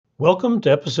Welcome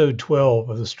to episode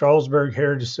 12 of the Stroudsburg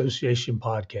Heritage Association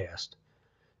podcast.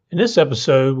 In this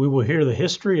episode, we will hear the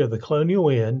history of the Colonial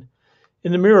Inn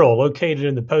and the mural located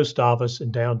in the post office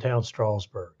in downtown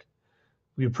Stroudsburg.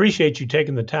 We appreciate you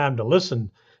taking the time to listen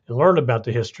and learn about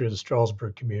the history of the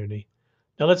Stroudsburg community.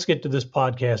 Now let's get to this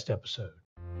podcast episode.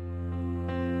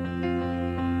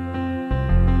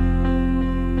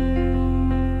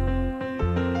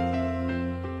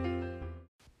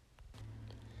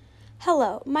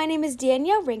 Hello, my name is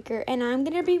Danielle Rinker, and I'm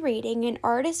going to be reading An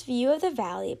Artist's View of the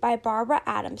Valley by Barbara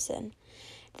Adamson.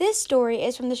 This story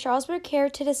is from the Stroudsburg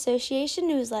Heritage Association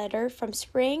newsletter from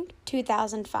spring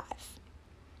 2005.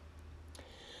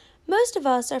 Most of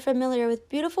us are familiar with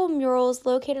beautiful murals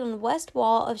located on the west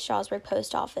wall of Stroudsburg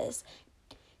Post Office.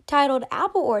 Titled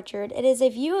Apple Orchard, it is a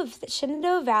view of the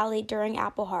Shenandoah Valley during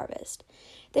apple harvest.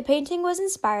 The painting was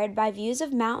inspired by views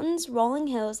of mountains, rolling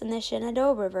hills, and the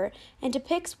Shenandoah River, and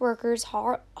depicts workers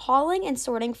hauling and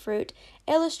sorting fruit,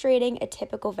 illustrating a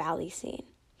typical valley scene.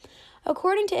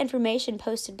 According to information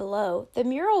posted below, the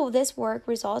mural of this work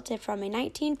resulted from a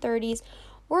 1930s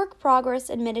Work Progress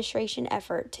Administration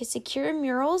effort to secure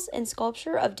murals and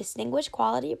sculpture of distinguished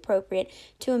quality appropriate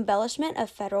to embellishment of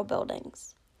federal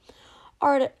buildings.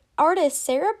 Artist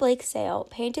Sarah Blake Sale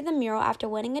painted the mural after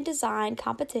winning a design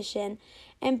competition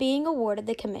and being awarded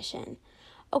the commission.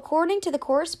 According to the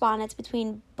correspondence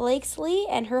between Blakesley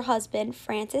and her husband,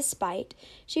 Francis Spite,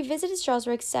 she visited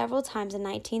Stroudsburg several times in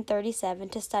 1937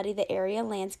 to study the area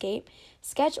landscape,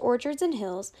 sketch orchards and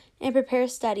hills, and prepare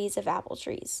studies of apple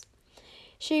trees.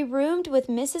 She roomed with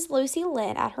Mrs. Lucy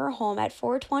Lynn at her home at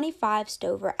 425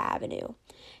 Stover Avenue.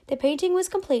 The painting was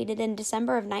completed in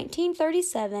December of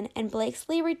 1937, and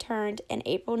Blakesley returned in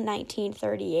April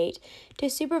 1938 to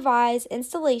supervise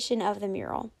installation of the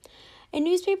mural. A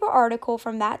newspaper article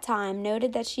from that time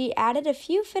noted that she added a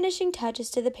few finishing touches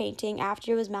to the painting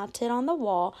after it was mounted on the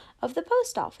wall of the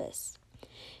post office.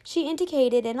 She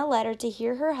indicated in a letter to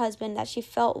her husband that she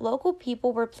felt local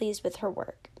people were pleased with her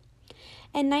work.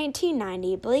 In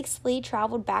 1990, Blakesley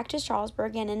traveled back to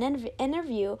Stroudsburg, and in an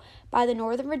interview by the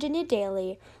Northern Virginia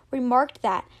Daily, remarked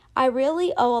that, "I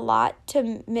really owe a lot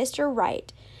to Mr.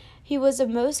 Wright. He was a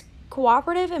most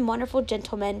cooperative and wonderful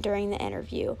gentleman." During the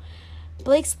interview,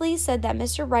 Blakesley said that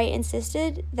Mr. Wright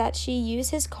insisted that she use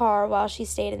his car while she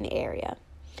stayed in the area.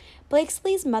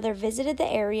 Blakesley's mother visited the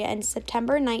area in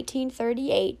September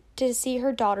 1938 to see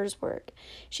her daughter's work.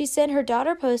 She sent her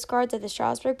daughter postcards at the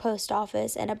Stroudsburg Post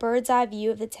Office and a bird's-eye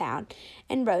view of the town,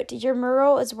 and wrote, "Your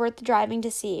mural is worth driving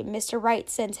to see. Mr. Wright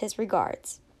sends his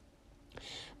regards."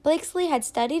 Blakesley had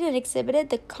studied and exhibited at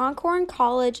the Concord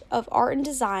College of Art and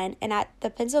Design and at the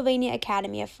Pennsylvania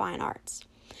Academy of Fine Arts.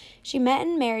 She met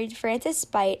and married Francis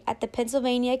Spite at the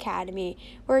Pennsylvania Academy,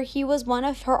 where he was one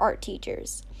of her art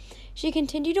teachers. She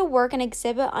continued to work and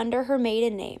exhibit under her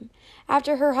maiden name.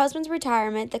 After her husband's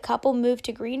retirement, the couple moved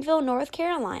to Greenville, North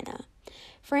Carolina,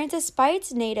 Francis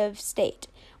Spite's native state,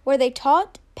 where they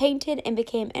taught, painted, and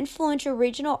became influential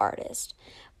regional artists.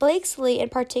 Blakesley, in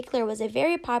particular, was a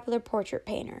very popular portrait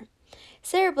painter.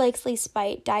 Sarah Blakesley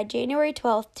Spite died January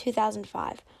 12,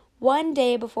 2005, one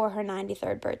day before her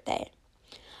 93rd birthday.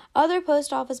 Other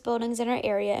post office buildings in our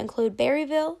area include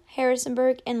Berryville,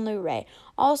 Harrisonburg, and Luray,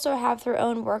 also have their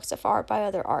own works of art by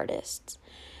other artists.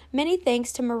 Many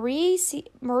thanks to Maurice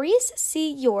C.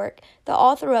 York, the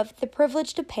author of The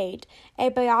Privilege to Paint, a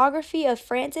biography of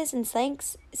Francis, and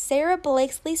thanks Sarah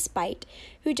Blakesley Spite,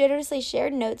 who generously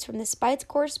shared notes from the Spite's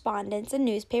correspondence and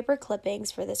newspaper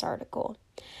clippings for this article.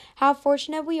 How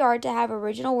fortunate we are to have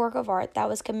original work of art that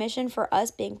was commissioned for us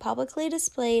being publicly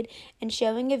displayed and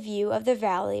showing a view of the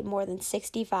valley more than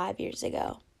 65 years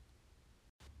ago.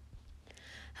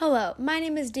 Hello, my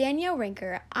name is Danielle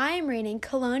Rinker. I am reading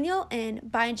Colonial Inn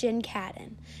by Jen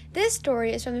Cadden. This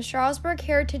story is from the Stroudsburg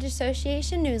Heritage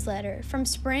Association newsletter from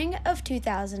spring of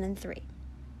 2003.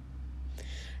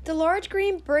 The large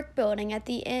green brick building at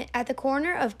the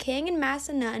corner of King and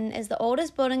Massanutten is the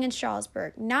oldest building in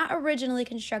Stroudsburg, not originally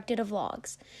constructed of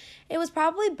logs. It was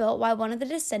probably built by one of the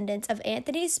descendants of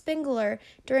Anthony Spengler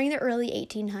during the early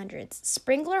 1800s.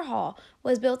 Spengler Hall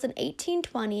was built in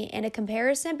 1820, and a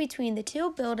comparison between the two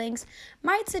buildings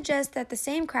might suggest that the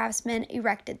same craftsman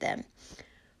erected them.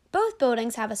 Both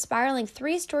buildings have a spiraling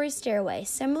 3-story stairway,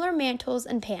 similar mantels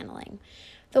and paneling.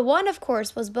 The one, of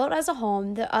course, was built as a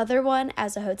home, the other one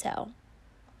as a hotel.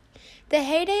 The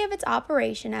heyday of its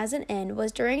operation as an inn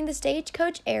was during the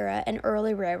stagecoach era and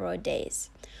early railroad days.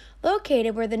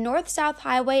 Located where the north-south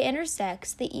highway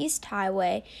intersects the east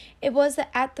highway, it was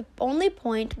at the only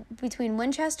point between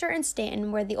Winchester and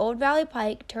Stanton where the Old Valley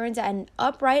Pike turns at an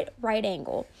upright right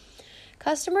angle.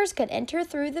 Customers could enter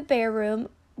through the bar room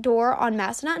door on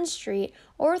Massanutten Street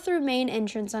or through main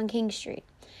entrance on King Street.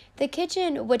 The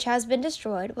kitchen, which has been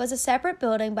destroyed, was a separate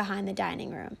building behind the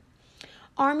dining room.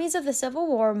 Armies of the Civil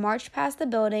War marched past the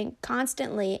building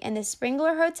constantly, and the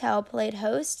Springler Hotel played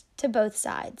host to both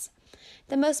sides.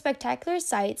 The most spectacular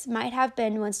sights might have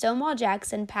been when Stonewall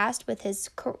Jackson passed with his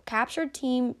captured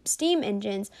steam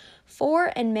engines 4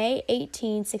 in May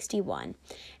 1861,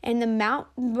 and the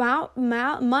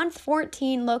month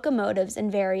 14 locomotives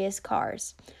and various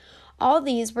cars. All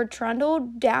these were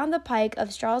trundled down the pike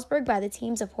of Strasburg by the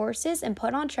teams of horses and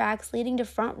put on tracks leading to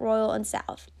Front Royal and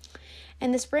South.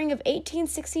 In the spring of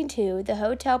 1862, the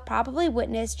hotel probably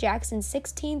witnessed Jackson's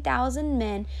 16,000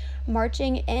 men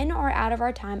marching in or out of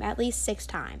our time at least 6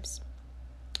 times.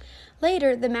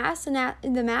 Later, the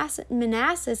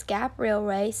Manassas Gap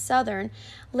Railway Southern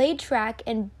laid track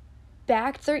and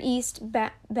backed their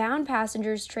east-bound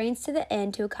passengers' trains to the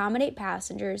end to accommodate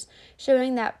passengers,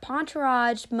 showing that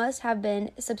pontourage must have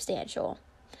been substantial.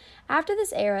 After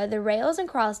this era, the rails and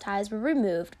cross ties were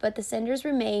removed, but the cinders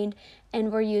remained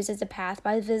and were used as a path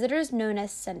by visitors known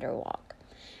as Cinder Walk.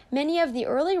 Many of the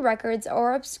early records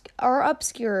are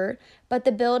obscure, but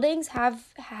the buildings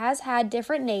has had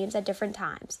different names at different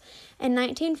times. In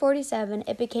 1947,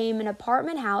 it became an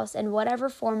apartment house in whatever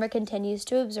form it continues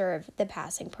to observe the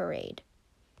passing parade.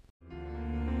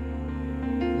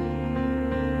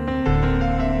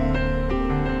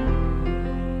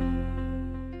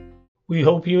 We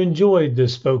hope you enjoyed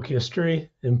this folk history,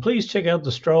 and please check out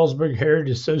the Strasburg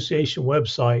Heritage Association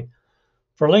website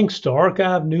for links to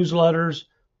archived newsletters,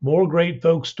 more great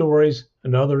folk stories,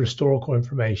 and other historical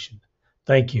information.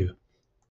 Thank you.